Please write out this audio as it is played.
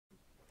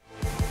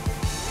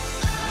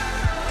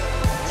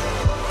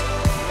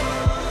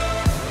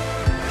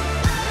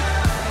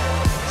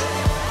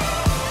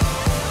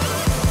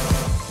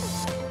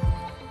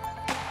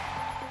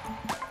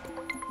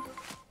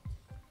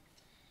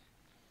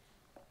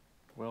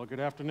Well,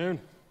 good afternoon.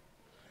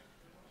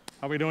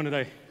 How are we doing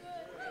today?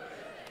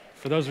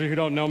 For those of you who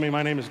don't know me,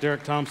 my name is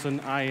Derrick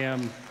Thompson. I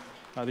am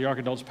the Ark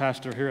Adults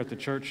pastor here at the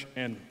church,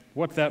 and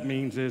what that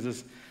means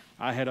is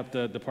I head up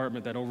the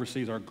department that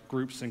oversees our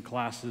groups and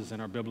classes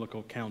and our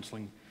biblical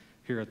counseling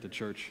here at the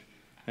church.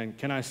 And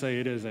can I say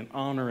it is an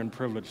honor and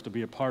privilege to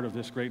be a part of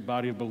this great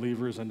body of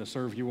believers and to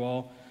serve you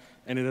all.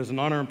 And it is an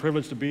honor and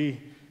privilege to be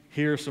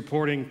here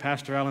supporting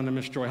Pastor Allen and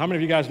Miss Joy. How many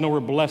of you guys know we're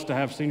blessed to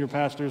have senior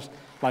pastors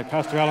like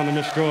Pastor Allen and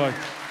Miss Joy?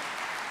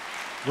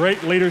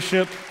 Great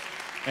leadership,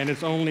 and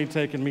it's only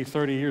taken me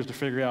 30 years to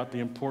figure out the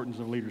importance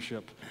of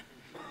leadership.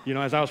 You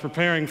know, as I was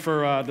preparing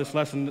for this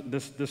lesson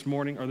this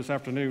morning or this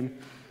afternoon,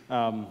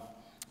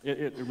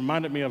 it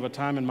reminded me of a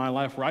time in my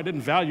life where I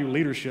didn't value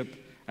leadership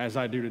as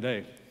I do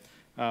today.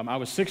 I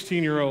was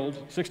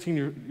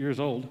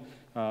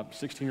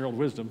 16-year-old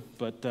wisdom,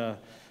 but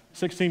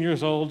 16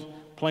 years old,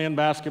 playing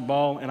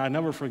basketball, and I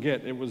never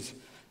forget, it was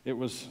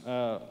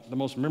the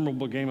most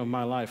memorable game of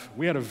my life.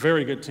 We had a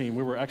very good team.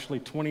 We were actually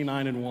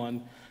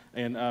 29-1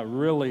 and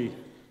really,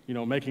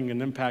 making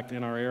an impact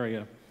in our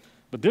area.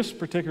 But this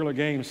particular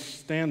game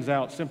stands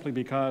out simply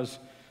because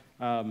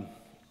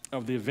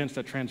of the events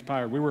that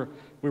transpired. We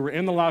were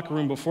in the locker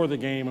room before the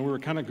game, and we were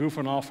kind of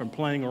goofing off and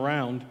playing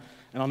around,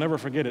 and I'll never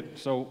forget it.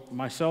 So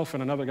myself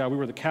and another guy, we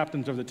were the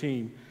captains of the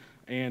team,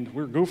 and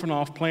we were goofing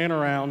off, playing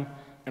around,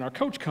 and our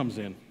coach comes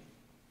in.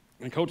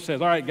 And coach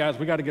says, all right, guys,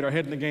 we got to get our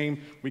head in the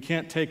game. We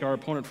can't take our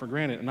opponent for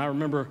granted. And I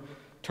remember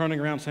turning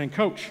around saying,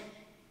 Coach,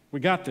 we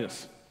got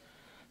this.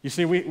 You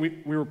see,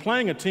 we were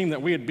playing a team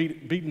that we had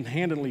beaten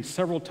handily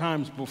several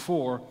times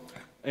before,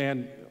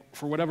 and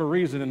for whatever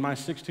reason, in my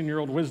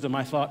 16-year-old wisdom,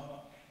 I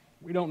thought,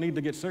 we don't need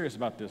to get serious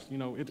about this.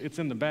 It's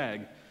in the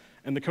bag.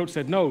 And the coach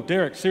said, no,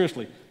 Derrick,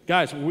 seriously,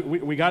 guys,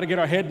 we got to get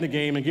our head in the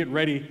game and get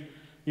ready,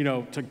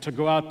 to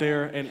go out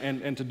there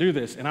and to do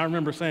this. And I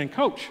remember saying,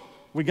 Coach,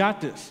 we got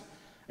this.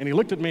 And he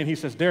looked at me and he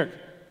says, Derrick,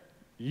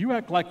 you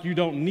act like you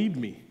don't need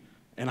me.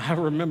 And I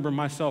remember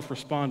myself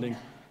responding,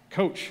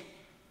 Coach,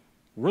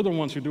 we're the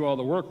ones who do all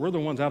the work. We're the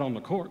ones out on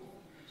the court.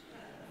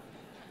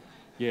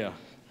 Yeah.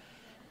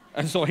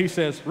 And so he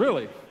says,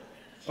 really?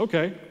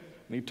 Okay.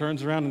 And he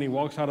turns around and he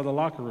walks out of the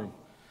locker room.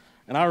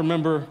 And I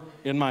remember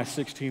in my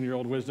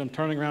 16-year-old wisdom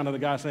turning around to the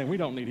guy saying, we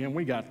don't need him.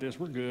 We got this.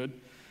 We're good.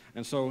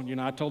 And so,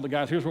 I told the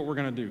guys, here's what we're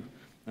going to do.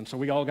 And so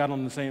we all got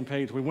on the same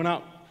page. We went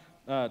out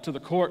to the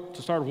court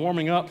to start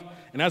warming up.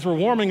 And as we're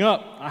warming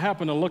up, I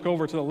happen to look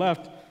over to the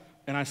left,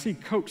 and I see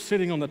Coach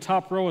sitting on the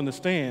top row in the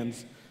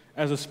stands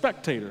as a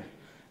spectator.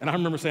 And I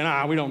remember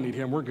saying, we don't need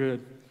him. We're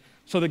good.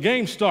 So the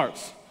game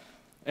starts.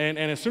 And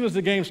as soon as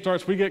the game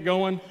starts, we get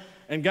going.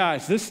 And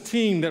guys, this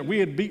team that we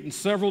had beaten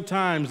several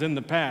times in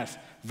the past,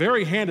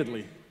 very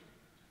handedly,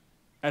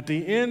 at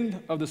the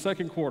end of the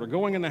second quarter,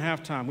 going into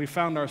halftime, we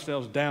found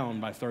ourselves down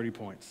by 30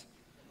 points.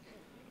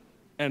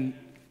 And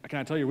can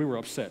I tell you, we were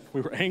upset.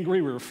 We were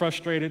angry. We were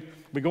frustrated.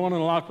 We go in the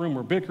locker room.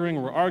 We're bickering.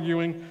 We're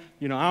arguing.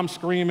 I'm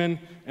screaming.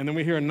 And then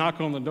we hear a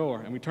knock on the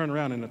door. And we turn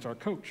around, and it's our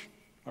coach,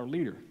 our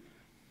leader.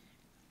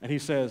 And he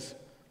says,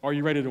 are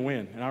you ready to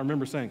win? And I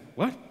remember saying,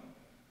 what?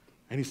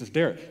 And he says,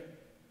 Derrick,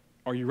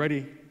 are you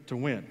ready to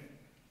win?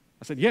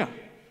 I said, yeah.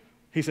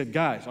 He said,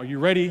 guys, are you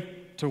ready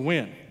to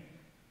win?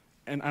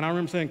 And I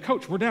remember saying,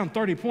 Coach, we're down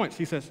 30 points.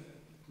 He says,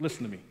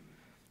 listen to me.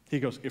 He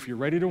goes, if you're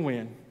ready to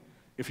win,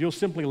 if you'll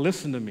simply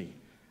listen to me,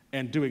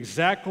 and do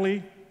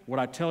exactly what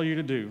I tell you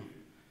to do,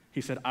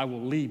 he said, I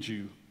will lead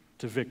you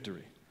to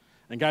victory.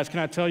 And guys, can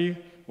I tell you,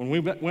 when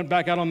we went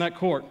back out on that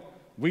court,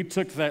 we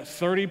took that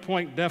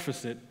 30-point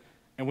deficit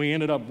and we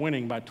ended up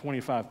winning by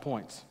 25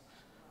 points.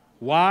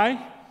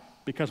 Why?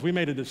 Because we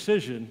made a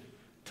decision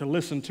to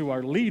listen to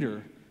our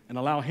leader and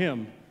allow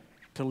him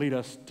to lead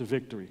us to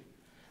victory.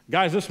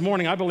 Guys, this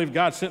morning, I believe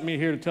God sent me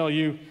here to tell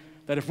you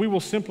that if we will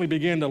simply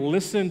begin to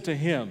listen to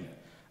him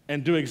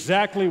and do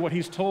exactly what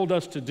he's told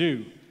us to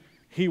do,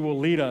 he will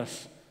lead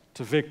us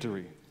to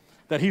victory.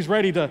 That he's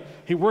ready to,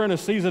 we're in a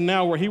season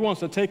now where he wants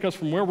to take us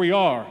from where we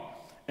are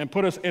and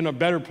put us in a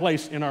better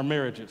place in our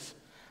marriages.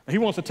 He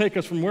wants to take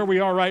us from where we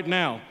are right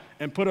now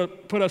and put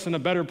us in a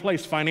better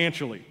place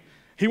financially.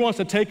 He wants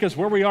to take us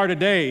where we are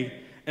today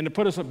and to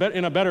put us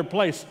in a better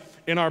place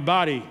in our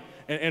body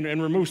and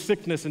remove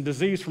sickness and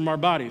disease from our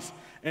bodies.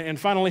 And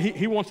finally,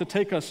 he wants to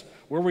take us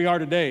where we are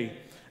today.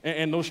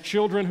 And those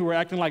children who are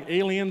acting like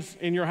aliens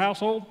in your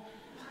household,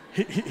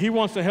 He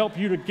wants to help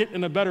you to get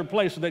in a better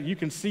place so that you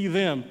can see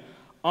them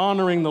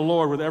honoring the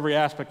Lord with every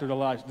aspect of their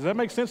lives. Does that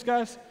make sense,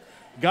 guys?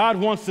 God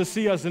wants to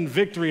see us in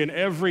victory in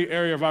every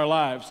area of our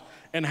lives.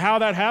 And how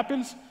that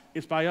happens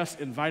is by us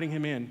inviting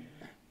him in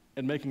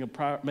and making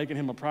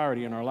him a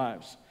priority in our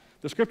lives.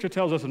 The scripture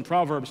tells us in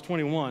Proverbs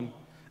 21,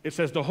 it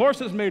says, the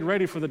horse is made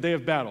ready for the day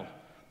of battle,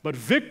 but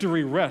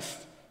victory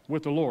rests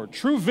with the Lord.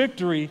 True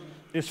victory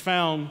is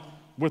found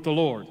with the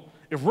Lord.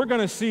 If we're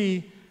going to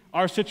see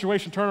our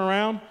situation turn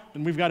around,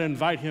 then we've got to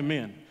invite him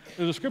in.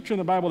 There's a scripture in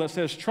the Bible that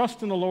says,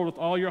 trust in the Lord with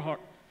all your heart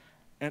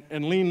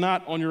and lean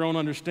not on your own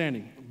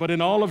understanding, but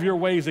in all of your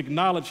ways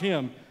acknowledge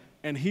him,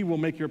 and he will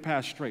make your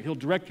path straight. He'll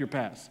direct your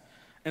path.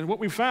 And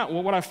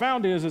what I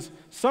found is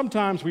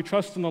sometimes we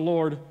trust in the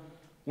Lord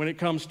when it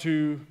comes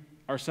to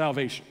our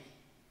salvation.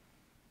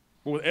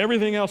 But with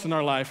everything else in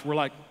our life, we're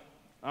like,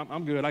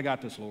 I'm good, I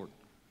got this, Lord.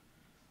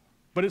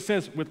 But it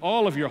says, with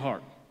all of your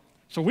heart.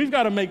 So we've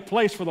got to make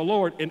place for the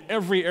Lord in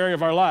every area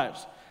of our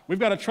lives. We've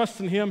got to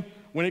trust in Him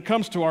when it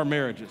comes to our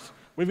marriages.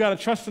 We've got to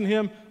trust in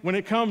Him when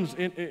it comes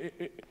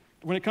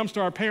to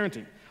our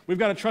parenting. We've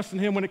got to trust in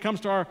Him when it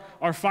comes to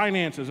our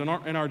finances and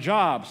our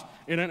jobs,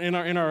 in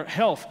our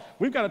health.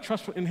 We've got to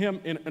trust in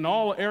Him in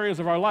all areas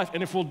of our life.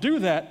 And if we'll do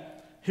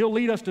that, He'll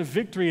lead us to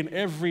victory in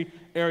every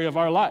area of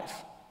our life.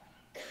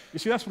 You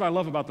see, that's what I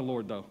love about the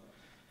Lord, though.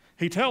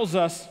 He tells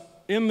us,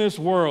 in this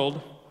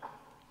world,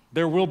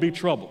 there will be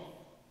trouble.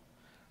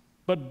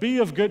 But be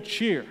of good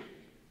cheer,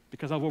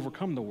 because I've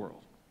overcome the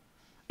world.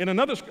 In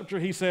another scripture,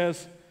 He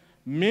says,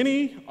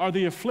 many are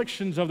the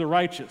afflictions of the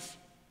righteous,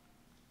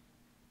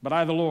 but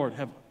I, the Lord,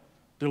 have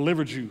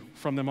delivered you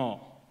from them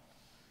all.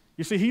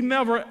 You see, He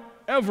never,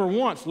 ever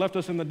once left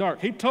us in the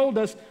dark. He told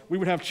us we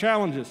would have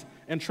challenges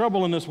and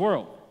trouble in this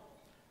world.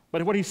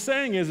 But what He's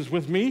saying is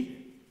with me,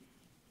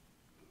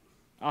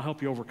 I'll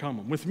help you overcome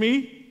them. With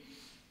me,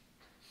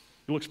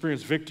 you'll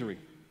experience victory.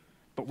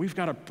 But we've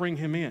got to bring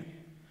Him in.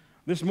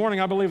 This morning,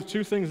 I believe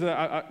two things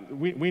that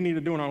we need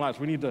to do in our lives.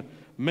 We need to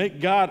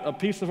make God a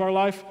piece of our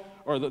life,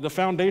 or the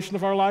foundation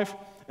of our life,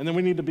 and then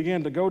we need to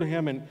begin to go to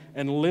Him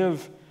and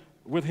live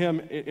with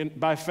Him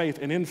by faith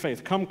and in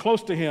faith. Come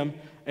close to Him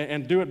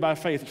and do it by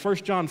faith. 1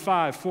 John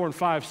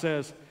 5:4-5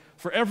 says,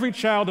 for every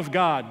child of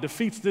God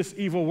defeats this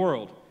evil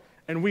world,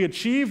 and we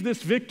achieve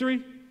this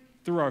victory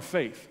through our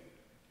faith.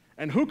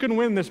 And who can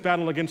win this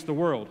battle against the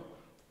world?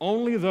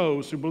 Only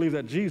those who believe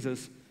that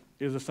Jesus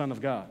is the Son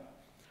of God.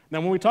 Now,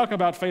 when we talk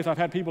about faith, I've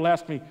had people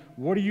ask me,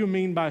 what do you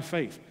mean by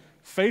faith?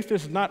 Faith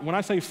is not, when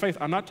I say faith,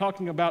 I'm not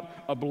talking about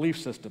a belief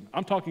system.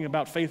 I'm talking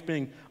about faith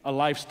being a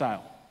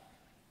lifestyle.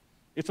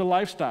 It's a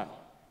lifestyle.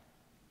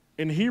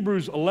 In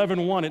Hebrews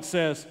 11:1, it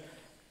says,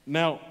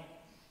 now,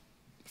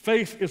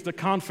 faith is the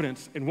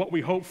confidence in what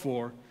we hope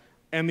for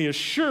and the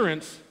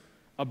assurance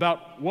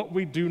about what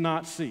we do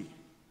not see.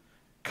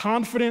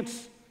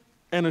 Confidence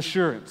and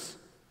assurance.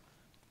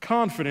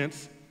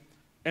 Confidence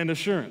and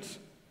assurance.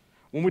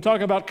 When we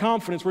talk about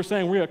confidence, we're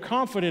saying we are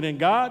confident in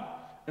God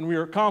and we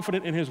are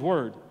confident in His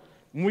Word.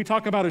 When we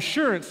talk about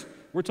assurance,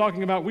 we're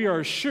talking about we are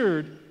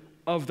assured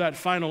of that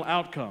final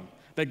outcome,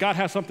 that God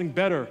has something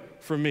better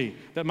for me,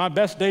 that my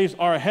best days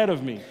are ahead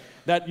of me,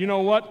 that, you know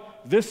what,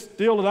 this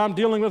deal that I'm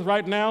dealing with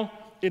right now,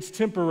 it's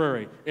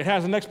temporary. It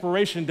has an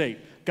expiration date.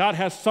 God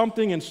has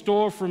something in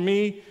store for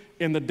me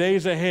in the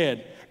days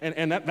ahead.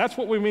 And that's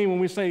what we mean when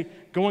we say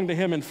going to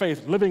Him in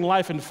faith, living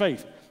life in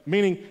faith.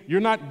 Meaning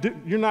you're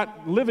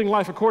not living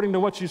life according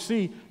to what you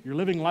see, you're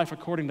living life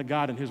according to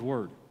God and His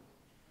Word.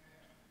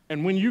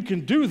 And when you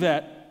can do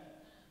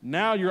that,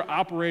 now you're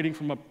operating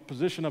from a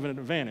position of an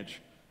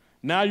advantage.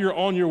 Now you're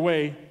on your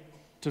way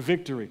to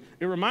victory.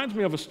 It reminds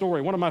me of a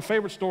story, one of my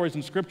favorite stories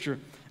in Scripture,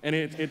 and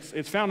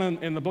it's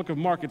found in the book of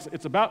Mark.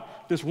 It's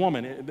about this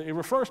woman. It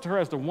refers to her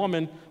as the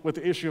woman with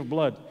the issue of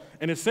blood.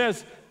 And it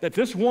says that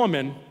this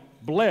woman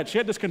bled. She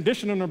had this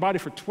condition in her body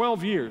for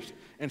 12 years,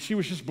 and she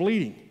was just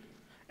bleeding.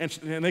 And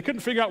they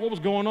couldn't figure out what was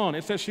going on.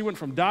 It says she went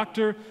from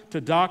doctor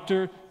to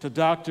doctor to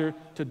doctor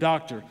to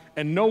doctor,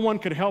 and no one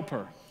could help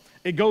her.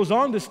 It goes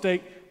on to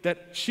state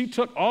that she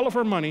took all of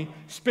her money,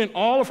 spent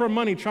all of her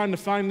money trying to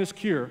find this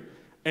cure,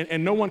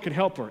 and no one could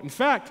help her. In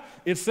fact,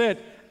 it said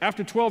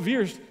after 12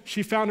 years,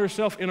 she found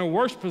herself in a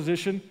worse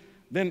position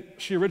than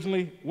she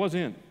originally was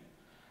in.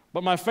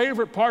 But my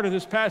favorite part of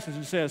this passage,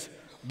 it says,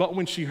 but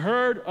when she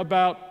heard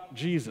about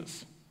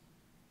Jesus,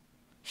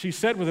 she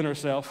said within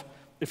herself,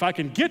 if I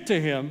can get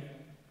to Him,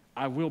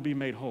 I will be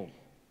made whole.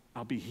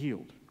 I'll be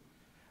healed.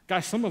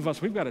 Guys, some of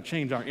us, we've got to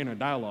change our inner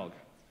dialogue.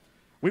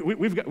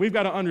 We've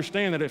got to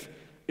understand that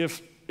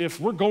if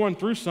we're going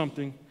through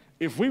something,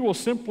 if we will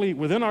simply,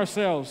 within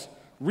ourselves,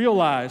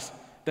 realize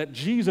that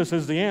Jesus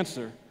is the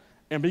answer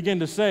and begin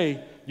to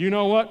say, you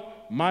know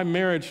what? My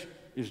marriage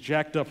is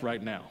jacked up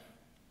right now.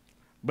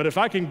 But if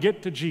I can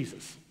get to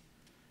Jesus,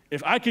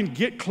 if I can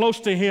get close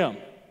to Him,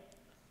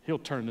 He'll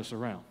turn this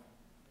around.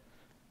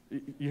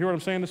 You hear what I'm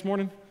saying this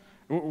morning?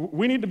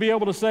 We need to be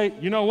able to say,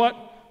 you know what?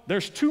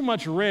 There's too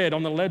much red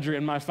on the ledger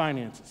in my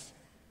finances.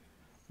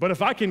 But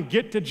if I can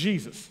get to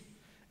Jesus,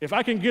 if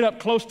I can get up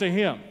close to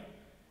Him,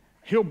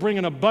 He'll bring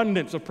an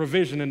abundance of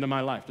provision into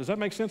my life. Does that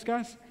make sense,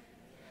 guys?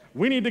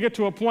 We need to get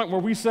to a point where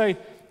we say,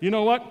 you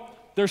know what?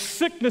 There's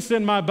sickness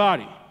in my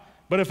body.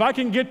 But if I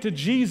can get to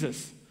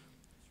Jesus,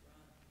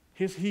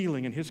 His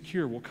healing and His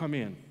cure will come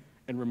in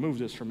and remove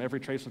this from every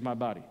trace of my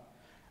body.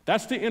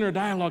 That's the inner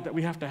dialogue that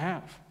we have to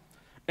have.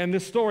 And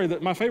this story,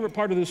 my favorite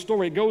part of this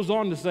story, it goes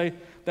on to say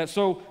that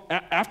so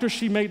after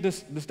she made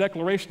this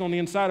declaration on the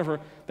inside of her,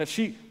 that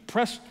she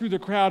pressed through the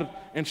crowd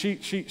and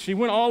she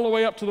went all the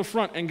way up to the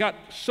front and got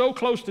so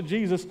close to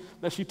Jesus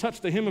that she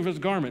touched the hem of His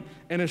garment.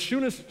 And as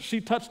soon as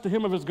she touched the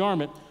hem of His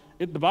garment,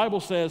 the Bible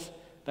says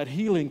that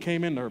healing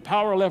came into her.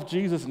 Power left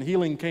Jesus and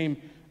healing came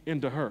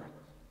into her.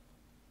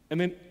 And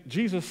then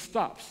Jesus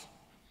stops.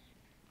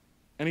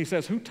 And he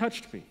says, who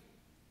touched me?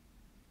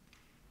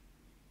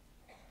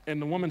 And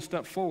the woman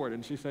stepped forward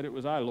and she said, it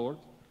was I, Lord.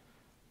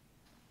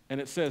 And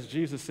it says,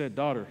 Jesus said,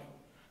 daughter,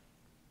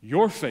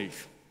 your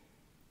faith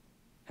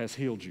has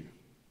healed you.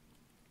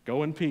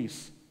 Go in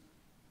peace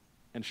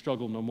and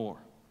struggle no more.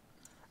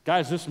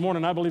 Guys, this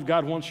morning I believe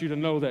God wants you to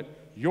know that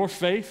your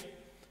faith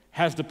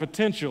has the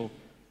potential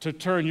to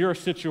turn your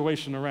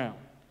situation around.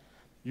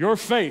 Your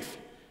faith,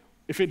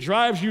 if it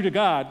drives you to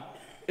God,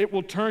 it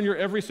will turn your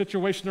every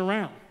situation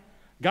around.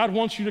 God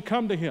wants you to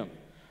come to him.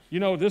 You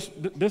know, this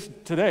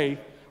today,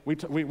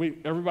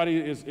 everybody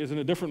is in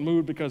a different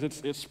mood because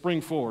it's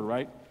spring forward,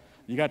 right?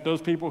 You got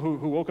those people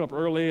who woke up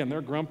early and they're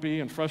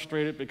grumpy and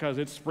frustrated because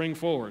it's spring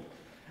forward.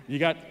 You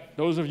got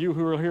those of you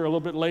who are here a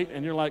little bit late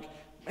and you're like,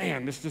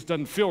 man, this just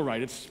doesn't feel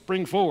right. It's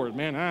spring forward,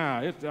 man.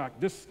 I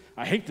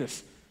hate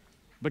this.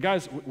 But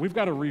guys, we've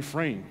got to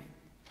reframe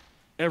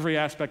every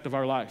aspect of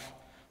our life.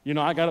 You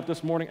know, I got up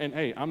this morning and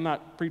hey, I'm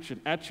not preaching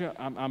at you.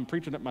 I'm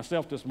preaching at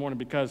myself this morning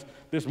because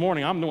this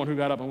morning I'm the one who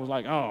got up and was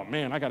like, oh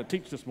man, I got to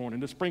teach this morning.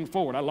 This spring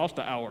forward, I lost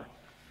an hour,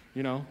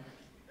 you know.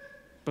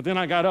 But then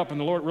I got up and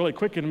the Lord really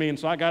quickened me, and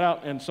so I got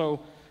out, and so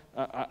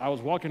I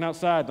was walking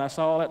outside and I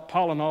saw all that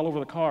pollen all over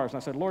the cars,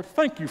 and I said, Lord,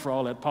 thank you for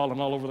all that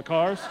pollen all over the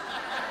cars.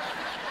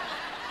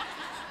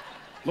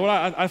 Lord,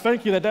 I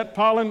thank you that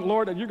pollen,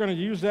 Lord, that you're going to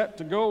use that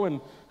to go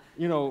and,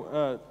 you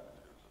know,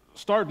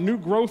 start new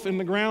growth in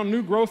the ground,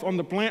 new growth on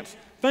the plants.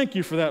 Thank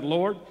you for that,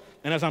 Lord.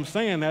 And as I'm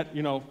saying that,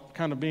 you know,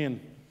 kind of being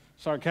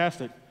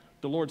sarcastic,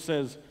 the Lord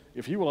says,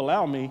 if you will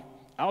allow me,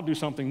 I'll do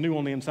something new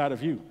on the inside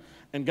of you.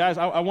 And guys,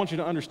 I want you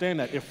to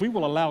understand that if we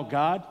will allow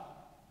God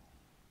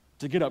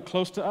to get up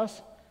close to us,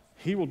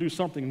 he will do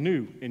something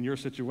new in your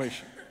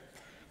situation.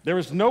 There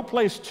is no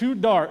place too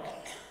dark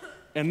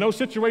and no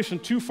situation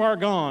too far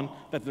gone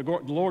that the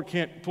Lord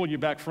can't pull you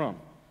back from.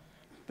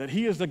 That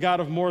he is the God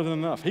of more than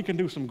enough. He can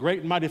do some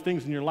great and mighty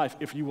things in your life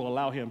if you will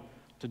allow him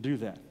to do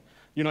that.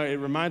 You know, it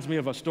reminds me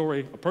of a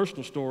story, a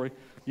personal story.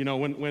 You know,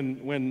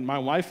 when my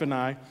wife and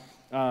I,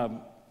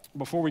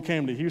 before we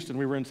came to Houston,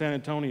 we were in San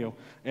Antonio,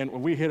 and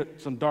we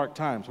hit some dark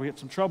times. We hit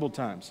some troubled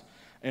times.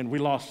 And we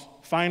lost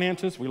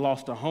finances, we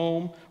lost a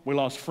home, we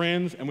lost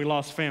friends, and we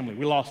lost family.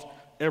 We lost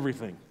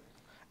everything.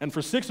 And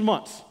for 6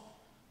 months,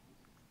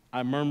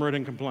 I murmured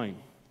and complained.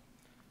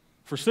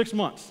 For 6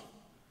 months.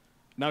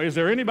 Now, is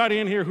there anybody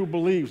in here who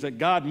believes that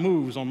God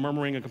moves on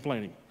murmuring and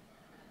complaining?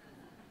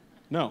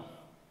 No.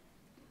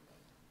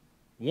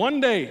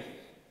 One day,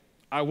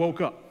 I woke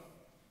up,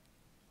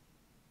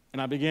 and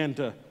I began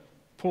to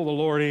pull the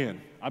Lord in.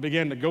 I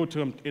began to go to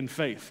him in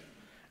faith.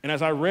 And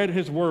as I read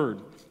his word,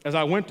 as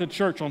I went to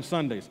church on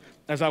Sundays,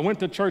 as I went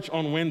to church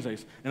on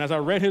Wednesdays, and as I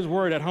read his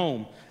word at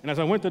home, and as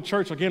I went to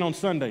church again on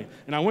Sunday,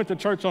 and I went to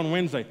church on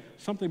Wednesday,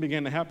 something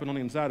began to happen on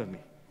the inside of me.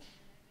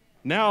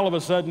 Now, all of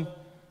a sudden,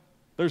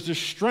 there's this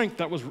strength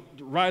that was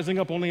rising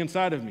up on the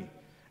inside of me.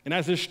 And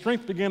as this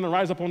strength began to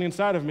rise up on the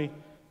inside of me,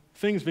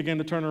 things began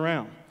to turn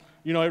around.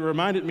 You know, it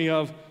reminded me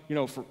of, you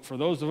know, for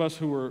those of us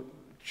who were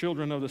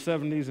children of the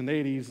 70s and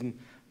 80s, and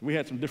we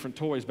had some different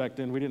toys back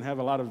then. We didn't have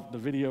a lot of the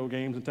video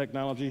games and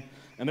technology.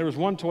 And there was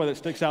one toy that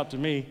sticks out to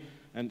me.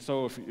 And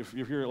so if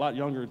you're a lot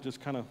younger, just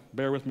kind of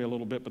bear with me a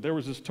little bit. But there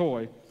was this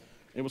toy.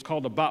 It was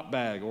called a bop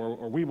bag or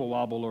Weeble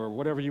Wobble or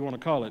whatever you want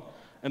to call it.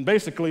 And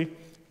basically,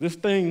 this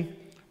thing,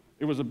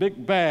 it was a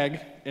big bag,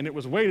 and it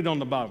was weighted on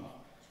the bottom.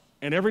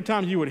 And every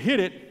time you would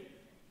hit it,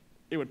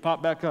 it would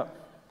pop back up.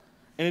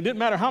 And it didn't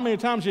matter how many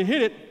times you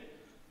hit it,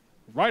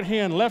 right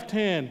hand, left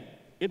hand,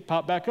 it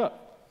popped back up.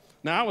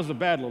 Now, I was a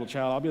bad little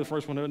child. I'll be the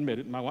first one to admit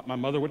it. My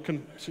mother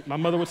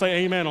would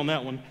say amen on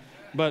that one.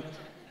 But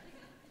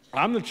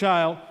I'm the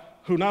child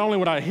who not only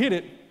would I hit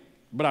it,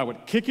 but I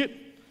would kick it,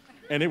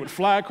 and it would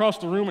fly across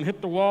the room and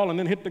hit the wall and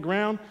then hit the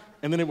ground,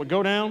 and then it would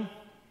go down,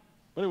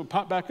 but it would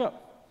pop back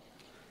up.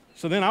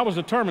 So then I was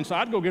determined, so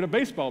I'd go get a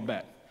baseball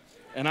bat,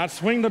 and I'd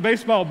swing the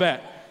baseball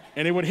bat,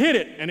 and it would hit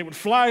it, and it would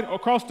fly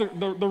across the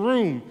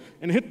room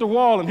and hit the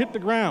wall and hit the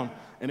ground,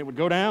 and it would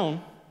go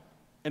down,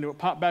 and it would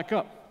pop back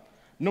up.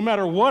 No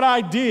matter what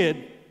I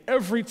did,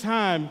 every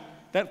time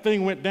that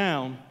thing went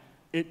down,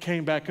 it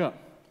came back up.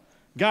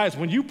 Guys,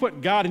 when you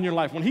put God in your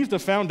life, when he's the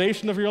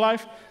foundation of your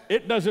life,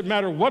 it doesn't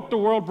matter what the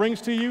world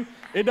brings to you.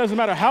 It doesn't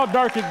matter how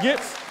dark it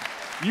gets.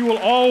 You will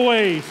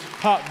always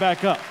pop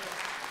back up.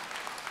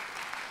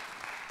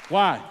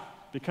 Why?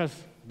 Because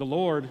the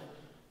Lord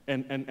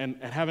and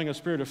having a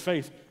spirit of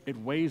faith, it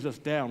weighs us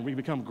down. We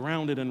become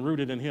grounded and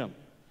rooted in him.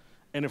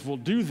 And if we'll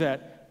do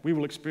that, we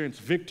will experience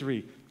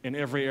victory in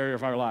every area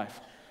of our life.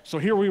 So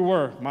here we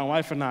were, my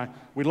wife and I,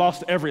 we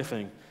lost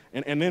everything.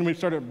 And then we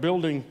started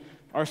building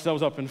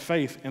ourselves up in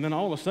faith. And then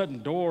all of a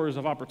sudden, doors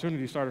of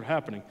opportunity started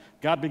happening.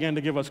 God began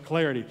to give us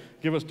clarity,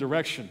 give us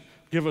direction,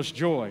 give us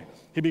joy.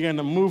 He began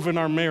to move in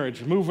our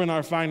marriage, move in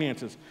our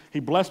finances. He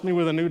blessed me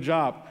with a new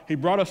job. He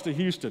brought us to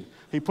Houston.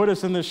 He put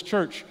us in this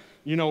church.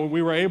 You know,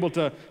 we were able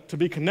to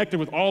be connected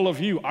with all of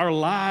you. Our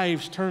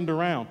lives turned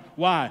around.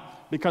 Why?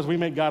 Because we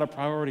made God a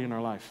priority in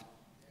our life.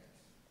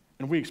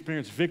 And we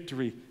experienced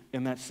victory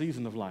in that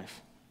season of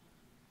life.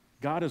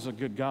 God is a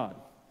good God,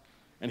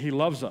 and he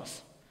loves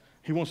us.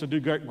 He wants to do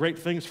great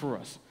things for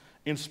us.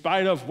 In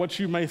spite of what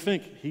you may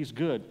think, he's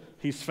good,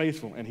 he's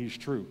faithful, and he's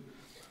true.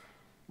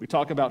 We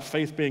talk about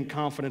faith being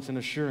confidence and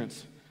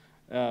assurance.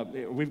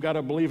 We've got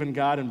to believe in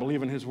God and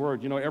believe in his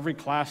word. You know, every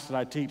class that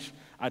I teach,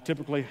 I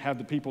typically have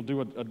the people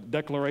do a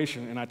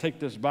declaration, and I take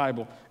this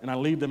Bible and I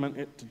lead them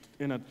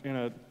in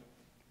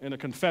a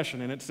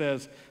confession, and it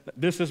says,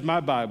 this is my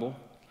Bible,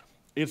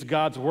 it's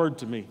God's word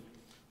to me.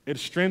 It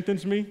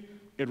strengthens me,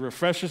 it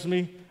refreshes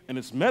me, and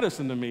it's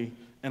medicine to me,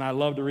 and I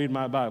love to read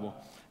my Bible.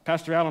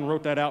 Pastor Allen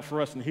wrote that out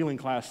for us in healing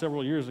class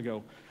several years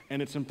ago,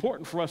 and it's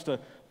important for us to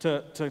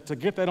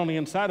get that on the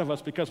inside of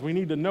us, because we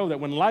need to know that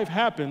when life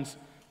happens,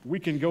 we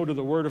can go to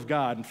the Word of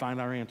God and find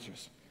our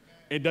answers.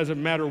 It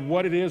doesn't matter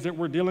what it is that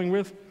we're dealing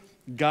with,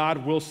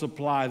 God will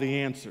supply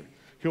the answer.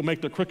 He'll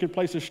make the crooked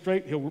places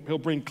straight, he'll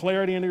bring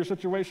clarity into your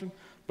situation,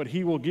 but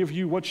he will give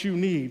you what you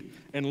need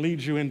and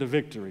lead you into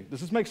victory.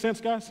 Does this make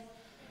sense, guys?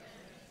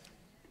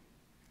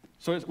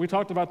 So we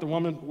talked about the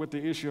woman with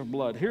the issue of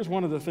blood. Here's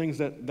one of the things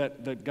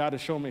that God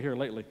has shown me here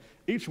lately.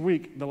 Each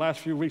week, the last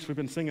few weeks, we've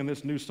been singing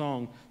this new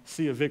song,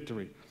 Sea of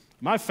Victory.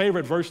 My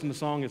favorite verse in the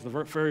song is the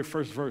very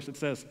first verse. It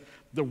says,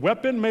 the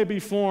weapon may be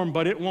formed,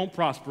 but it won't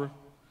prosper.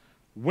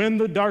 When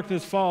the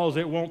darkness falls,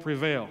 it won't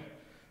prevail.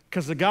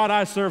 Because the God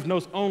I serve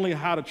knows only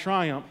how to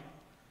triumph.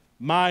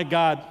 My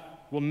God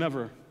will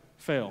never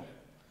fail.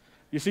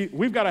 You see,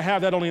 we've got to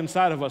have that on the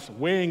inside of us,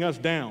 weighing us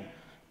down.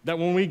 That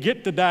when we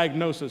get the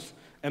diagnosis,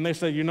 and they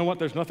say, you know what,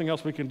 there's nothing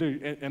else we can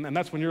do. And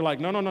that's when you're like,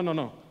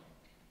 no.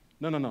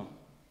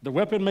 The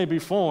weapon may be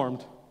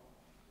formed,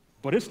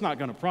 but it's not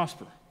going to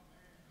prosper.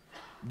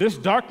 This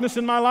darkness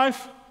in my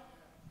life,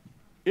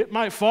 it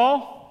might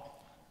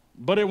fall,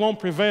 but it won't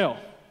prevail.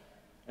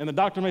 And the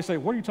doctor may say,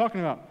 what are you talking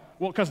about?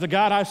 Well, because the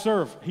God I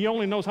serve, he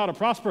only knows how to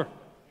prosper.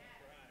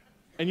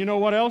 And you know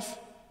what else?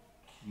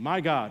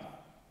 My God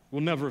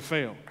will never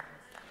fail.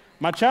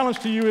 My challenge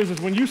to you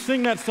is when you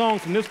sing that song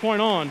from this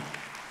point on,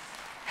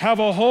 have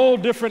a whole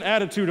different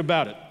attitude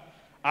about it.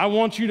 I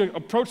want you to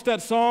approach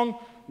that song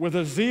with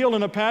a zeal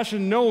and a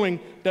passion, knowing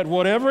that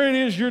whatever it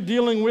is you're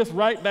dealing with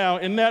right now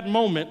in that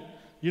moment,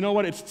 you know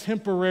what? It's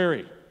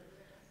temporary,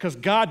 because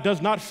God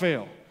does not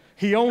fail.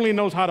 He only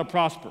knows how to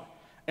prosper,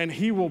 and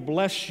he will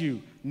bless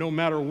you no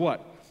matter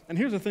what. And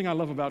here's the thing I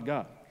love about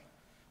God.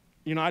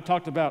 You know, I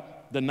talked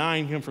about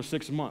denying him for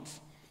 6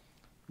 months.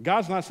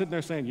 God's not sitting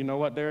there saying, you know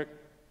what, Derrick?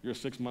 You're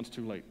 6 months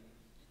too late.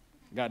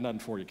 Got nothing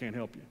for you, can't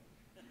help you.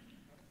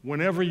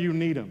 Whenever you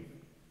need him,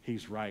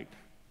 he's right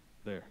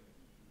there.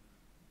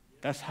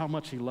 That's how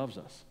much he loves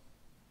us.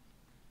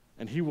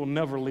 And he will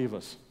never leave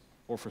us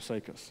or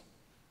forsake us,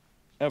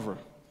 ever.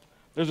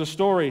 There's a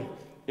story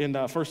in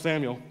 1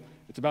 Samuel.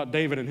 It's about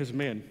David and his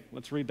men.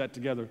 Let's read that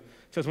together.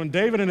 It says, when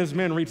David and his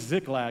men reached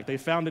Ziklag, they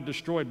found it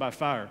destroyed by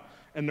fire,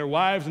 and their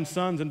wives and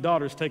sons and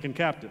daughters taken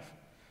captive.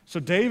 So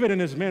David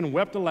and his men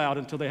wept aloud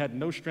until they had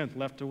no strength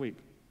left to weep.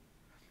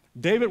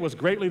 David was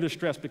greatly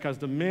distressed because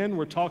the men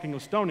were talking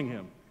of stoning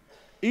him.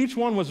 Each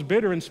one was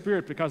bitter in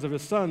spirit because of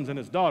his sons and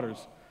his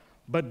daughters.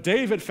 But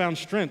David found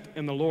strength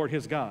in the Lord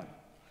his God.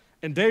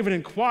 And David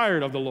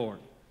inquired of the Lord.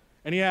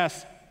 And he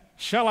asked,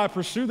 shall I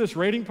pursue this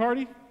raiding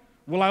party?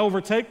 Will I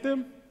overtake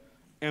them?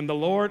 And the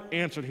Lord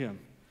answered him.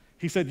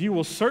 He said, you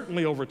will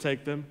certainly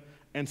overtake them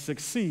and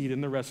succeed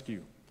in the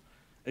rescue.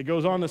 It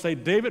goes on to say,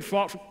 David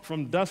fought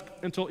from dusk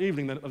until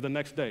evening of the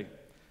next day.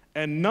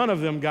 And none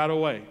of them got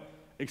away,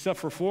 except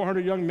for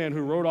 400 young men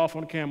who rode off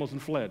on camels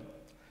and fled.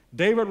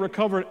 David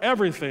recovered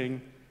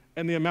everything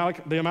and the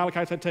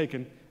Amalekites had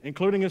taken,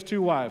 including his 2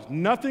 wives.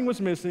 Nothing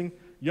was missing,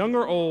 young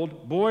or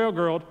old, boy or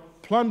girl,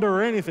 plunder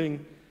or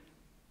anything.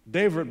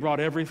 David brought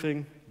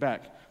everything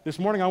back. This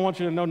morning I want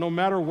you to know, no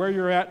matter where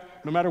you're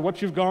at, no matter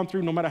what you've gone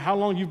through, no matter how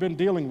long you've been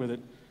dealing with it,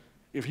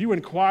 if you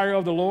inquire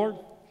of the Lord,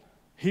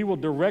 he will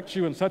direct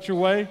you in such a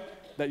way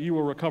that you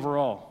will recover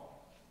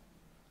all.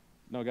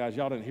 No, guys,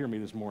 y'all didn't hear me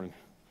this morning.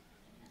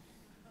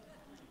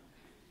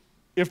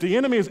 If the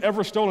enemy has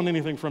ever stolen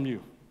anything from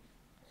you,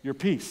 your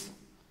peace,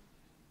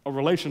 a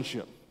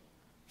relationship,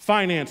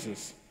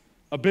 finances,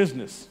 a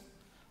business,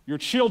 your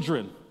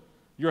children,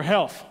 your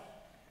health,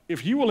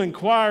 if you will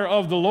inquire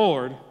of the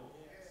Lord,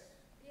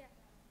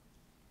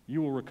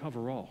 you will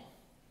recover all.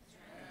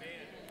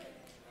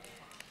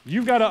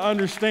 You've got to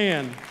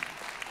understand,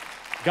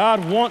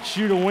 God wants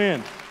you to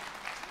win.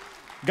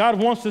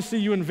 God wants to see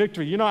you in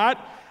victory. You know,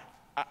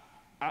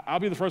 I'll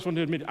be the first one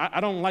to admit, I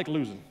don't like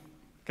losing,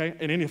 okay,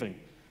 in anything.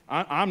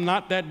 I'm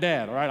not that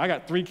dad, all right? I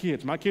got 3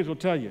 kids. My kids will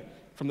tell you,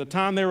 from the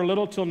time they were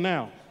little till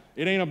now,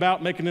 it ain't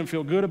about making them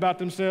feel good about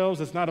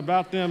themselves. It's not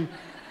about them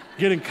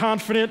getting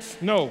confidence.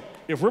 No,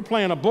 if we're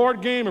playing a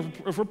board game,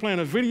 if we're playing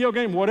a video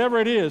game, whatever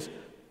it is,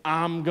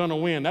 I'm gonna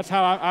win. That's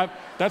how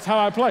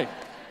I play.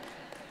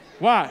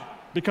 Why?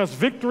 Because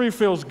victory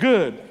feels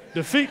good,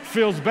 defeat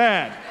feels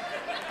bad.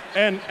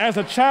 And as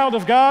a child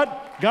of God,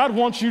 God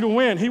wants you to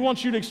win. He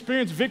wants you to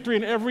experience victory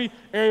in every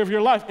area of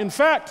your life. In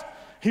fact,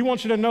 he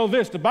wants you to know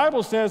this. The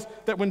Bible says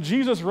that when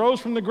Jesus rose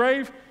from the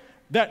grave,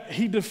 that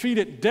he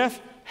defeated death,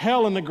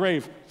 hell, and the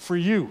grave for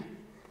you.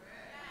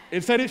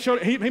 It said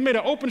he made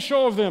an open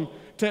show of them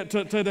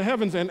to the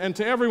heavens and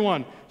to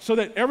everyone, so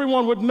that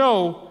everyone would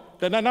know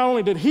that not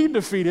only did he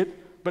defeat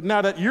it, but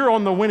now that you're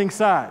on the winning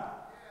side.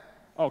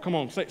 Oh, come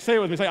on, say it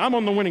with me. Say, I'm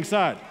on the winning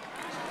side.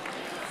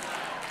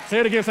 Say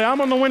it again. Say,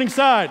 I'm on the winning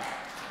side.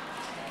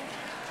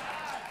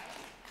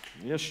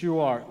 Yes, you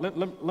are.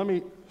 Let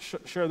me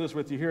share this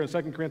with you here in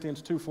 2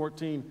 Corinthians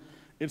 2:14.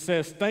 It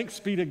says, thanks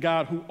be to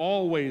God who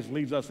always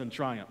leads us in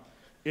triumph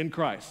in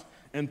Christ,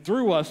 and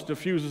through us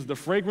diffuses the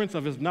fragrance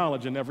of his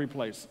knowledge in every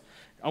place.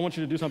 I want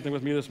you to do something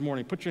with me this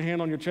morning. Put your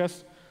hand on your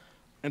chest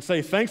and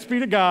say, thanks be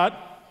to God.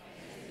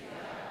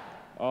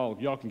 Oh,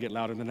 y'all can get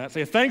louder than that.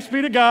 Say, thanks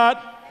be to God,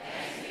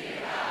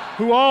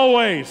 who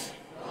always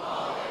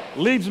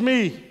leads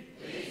me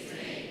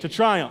to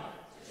triumph.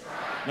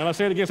 Now let's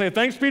say it again. Say,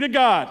 thanks be to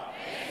God,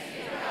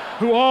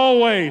 who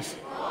always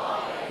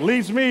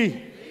leads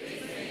me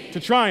to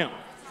triumph.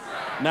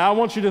 Now I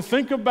want you to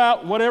think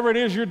about whatever it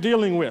is you're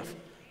dealing with.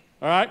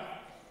 All right?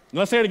 Now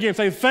let's say it again.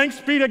 Say, thanks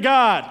be to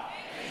God,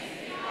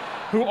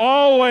 who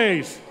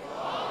always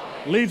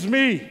leads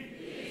me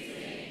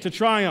to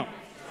triumph.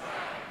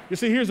 You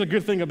see, here's a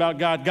good thing about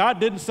God. God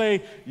didn't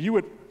say you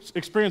would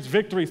experience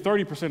victory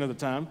 30% of the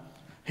time.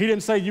 He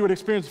didn't say you would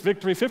experience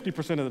victory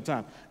 50% of the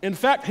time. In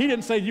fact, he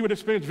didn't say you would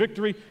experience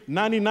victory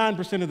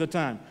 99% of the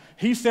time.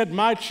 He said,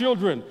 my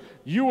children,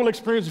 you will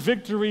experience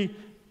victory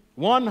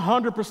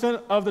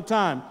 100% of the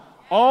time.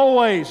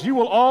 Always. You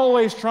will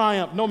always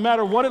triumph. No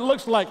matter what it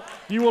looks like,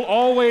 you will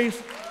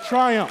always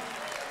triumph.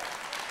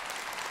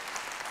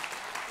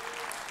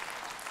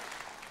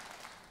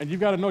 And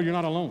you've got to know you're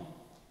not alone.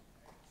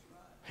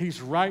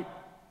 He's right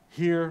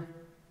here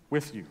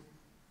with you.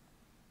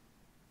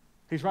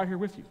 He's right here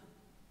with you.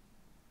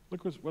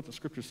 Look what the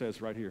scripture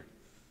says right here.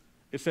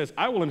 It says,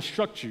 I will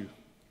instruct you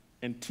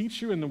and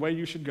teach you in the way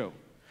you should go.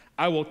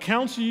 I will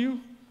counsel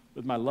you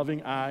with my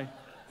loving eye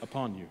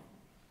upon you.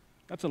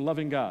 That's a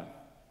loving God,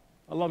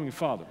 a loving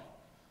Father,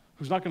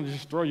 who's not going to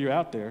just throw you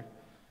out there.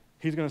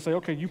 He's going to say,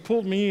 okay, you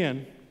pulled me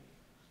in.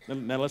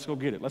 Now let's go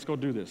get it. Let's go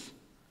do this.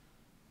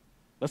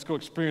 Let's go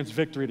experience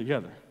victory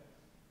together.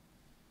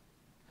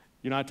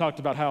 You know, I talked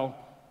about how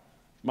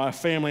my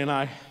family and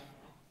I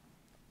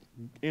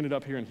ended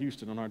up here in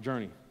Houston on our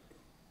journey,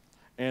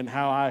 and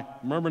how I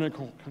murmured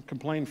and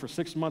complained for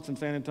 6 months in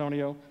San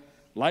Antonio.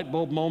 Light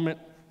bulb moment,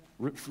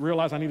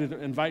 realized I needed to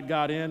invite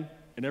God in,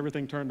 and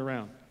everything turned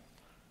around.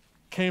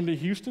 Came to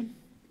Houston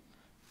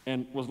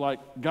and was like,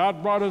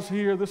 God brought us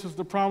here. This is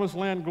the promised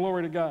land.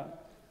 Glory to God.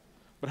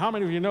 But how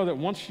many of you know that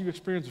once you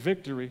experience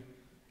victory,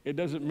 it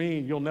doesn't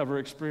mean you'll never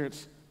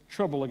experience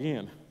trouble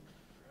again?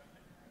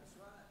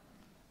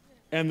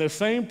 And the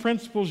same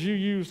principles you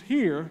use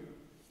here,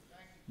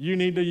 you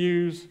need to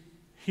use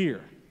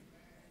here.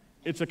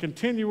 It's a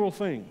continual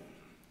thing.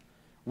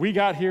 We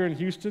got here in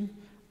Houston.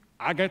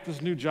 I got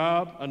this new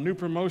job, a new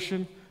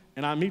promotion,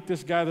 and I meet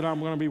this guy that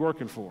I'm going to be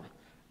working for.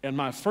 And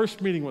my first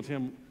meeting with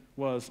him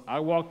was, I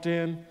walked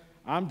in,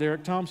 I'm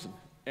Derrick Thompson.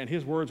 And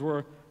his words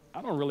were,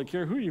 I don't really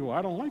care who you are,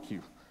 I don't like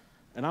you.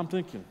 And I'm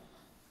thinking,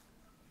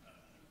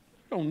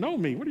 you don't know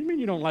me. What do you mean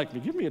you don't like me?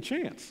 Give me a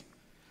chance.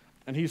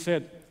 And he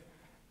said,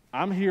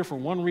 I'm here for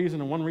one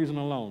reason and one reason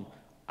alone.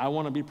 I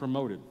want to be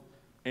promoted.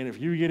 And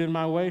if you get in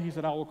my way, he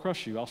said, I will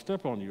crush you. I'll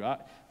step on you.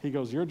 He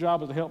goes, your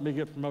job is to help me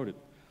get promoted.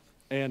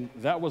 And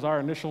that was our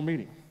initial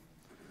meeting.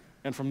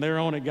 And from there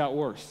on, it got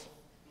worse.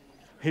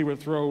 He would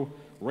throw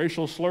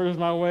racial slurs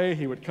my way.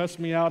 He would cuss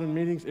me out in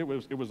meetings. It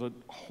was a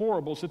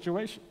horrible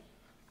situation.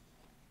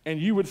 And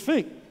you would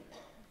think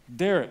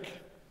Derrick,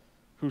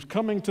 who's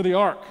coming to the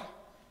ark,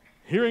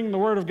 hearing the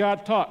word of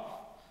God taught,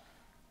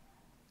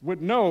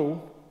 would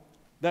know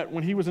that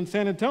when he was in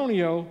San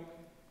Antonio,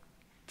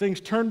 things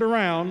turned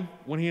around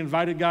when he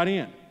invited God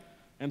in.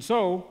 And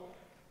so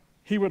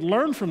he would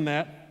learn from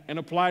that and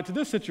apply it to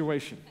this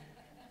situation.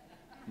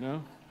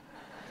 No?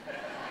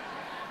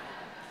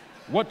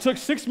 What took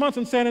 6 months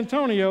in San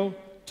Antonio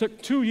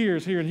took 2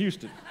 years here in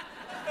Houston.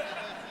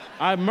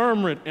 I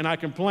murmured and I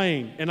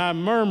complained, and I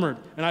murmured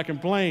and I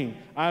complained.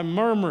 I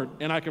murmured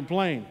and I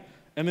complained.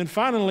 And then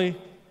finally,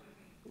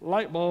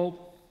 light bulb.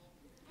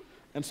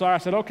 And so I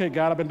said, okay,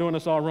 God, I've been doing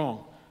this all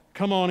wrong.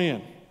 Come on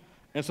in.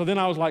 And so then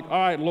I was like, all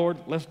right, Lord,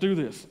 let's do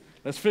this.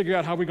 Let's figure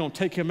out how we're going to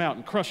take him out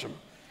and crush him.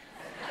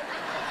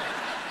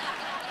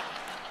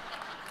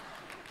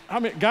 I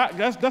mean, God,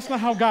 that's not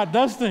how God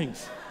does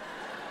things.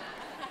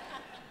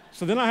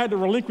 So then I had to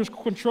relinquish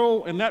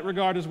control in that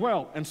regard as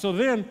well. And so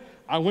then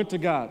I went to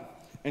God.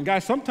 And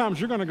guys,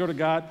 sometimes you're going to go to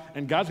God,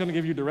 and God's going to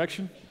give you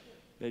direction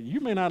that you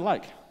may not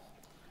like.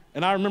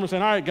 And I remember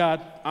saying, all right,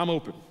 God, I'm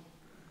open.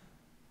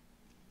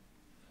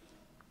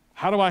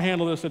 How do I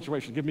handle this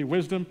situation? Give me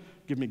wisdom,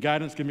 give me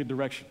guidance, give me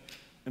direction.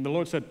 And the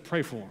Lord said,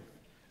 pray for him.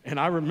 And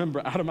I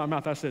remember out of my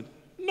mouth, I said,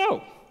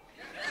 no.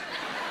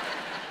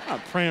 I'm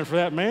not praying for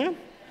that man.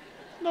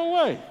 No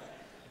way.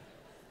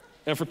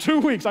 And for 2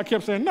 weeks, I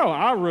kept saying, no,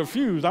 I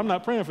refuse. I'm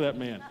not praying for that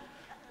man.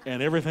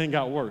 And everything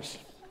got worse.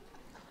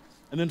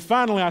 And then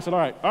finally, I said,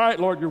 all right,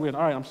 Lord, you're with.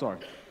 All right, I'm sorry.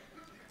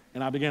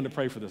 And I began to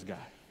pray for this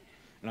guy.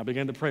 And I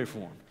began to pray for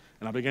him.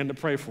 And I began to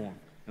pray for him.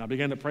 And I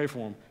began to pray for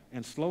him.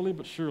 And slowly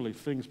but surely,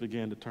 things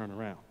began to turn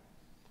around.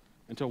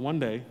 until one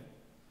day,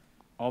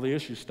 all the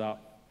issues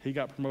stopped. He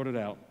got promoted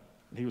out,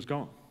 and he was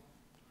gone.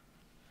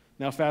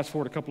 Now, fast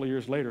forward a couple of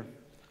years later,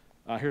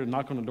 I hear a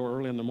knock on the door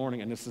early in the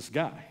morning, and it's this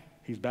guy.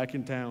 He's back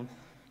in town.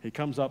 He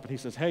comes up, and he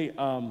says, hey,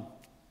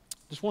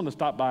 just wanted to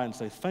stop by and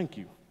say thank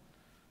you.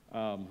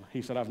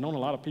 He said, I've known a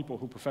lot of people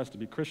who profess to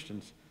be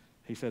Christians.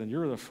 He said, and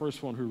you're the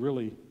first one who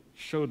really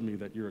showed me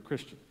that you're a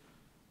Christian.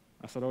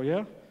 I said, oh,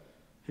 yeah?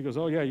 He goes,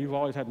 oh, yeah, you've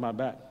always had my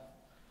back.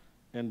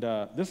 And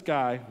this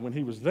guy, when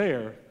he was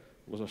there,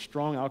 was a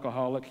strong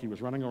alcoholic. He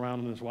was running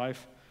around with his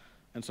wife.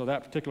 And so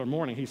that particular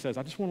morning, he says,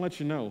 I just want to let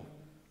you know,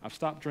 I've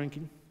stopped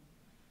drinking,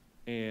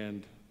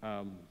 and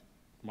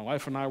my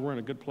wife and I, we're in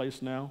a good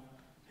place now.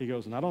 He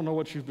goes, and I don't know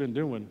what you've been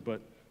doing, but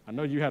I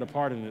know you had a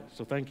part in it,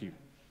 so thank you.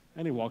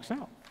 And he walks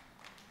out.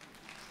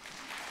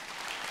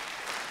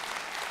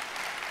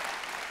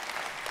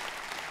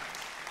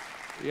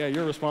 Yeah,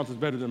 your response is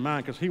better than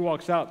mine, because he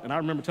walks out, and I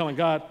remember telling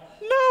God,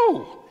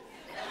 no!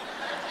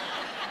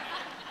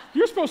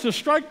 You're supposed to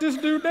strike this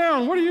dude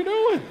down. What are you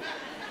doing?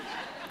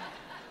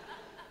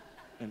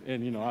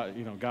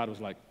 And God was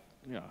like,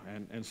 yeah.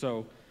 And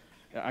so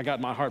I got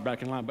my heart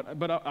back in line.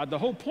 But the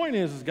whole point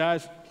is,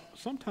 guys,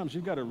 sometimes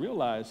you've got to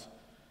realize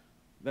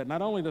that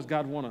not only does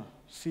God want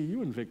to see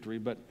you in victory,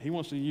 but he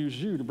wants to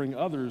use you to bring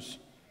others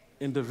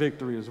into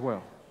victory as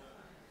well.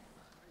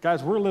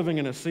 Guys, we're living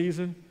in a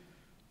season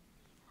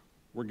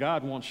where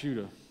God wants you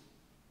to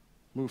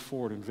move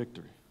forward in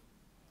victory.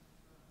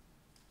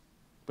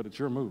 But it's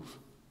your move.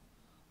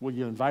 Will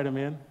you invite him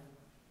in?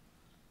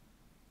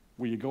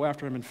 Will you go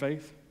after him in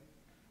faith?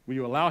 Will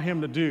you allow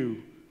him to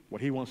do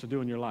what he wants to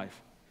do in your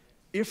life?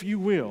 If you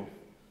will,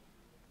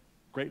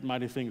 great and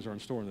mighty things are in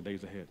store in the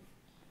days ahead.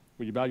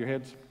 Will you bow your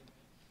heads?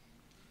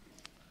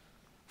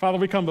 Father,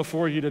 we come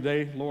before you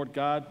today, Lord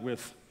God,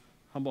 with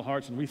humble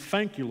hearts, and we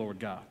thank you, Lord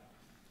God,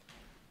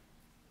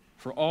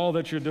 for all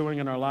that you're doing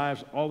in our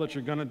lives, all that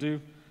you're going to do,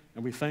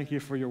 and we thank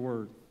you for your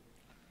word.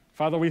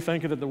 Father, we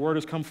thank you that the word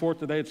has come forth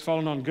today. It's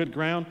fallen on good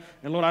ground.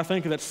 And Lord, I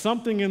thank you that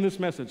something in this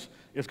message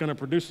is going to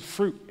produce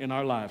fruit in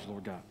our lives,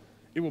 Lord God.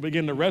 It will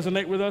begin to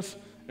resonate with us.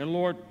 And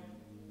Lord,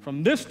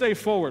 from this day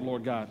forward,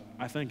 Lord God,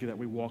 I thank you that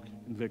we walk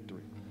in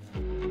victory.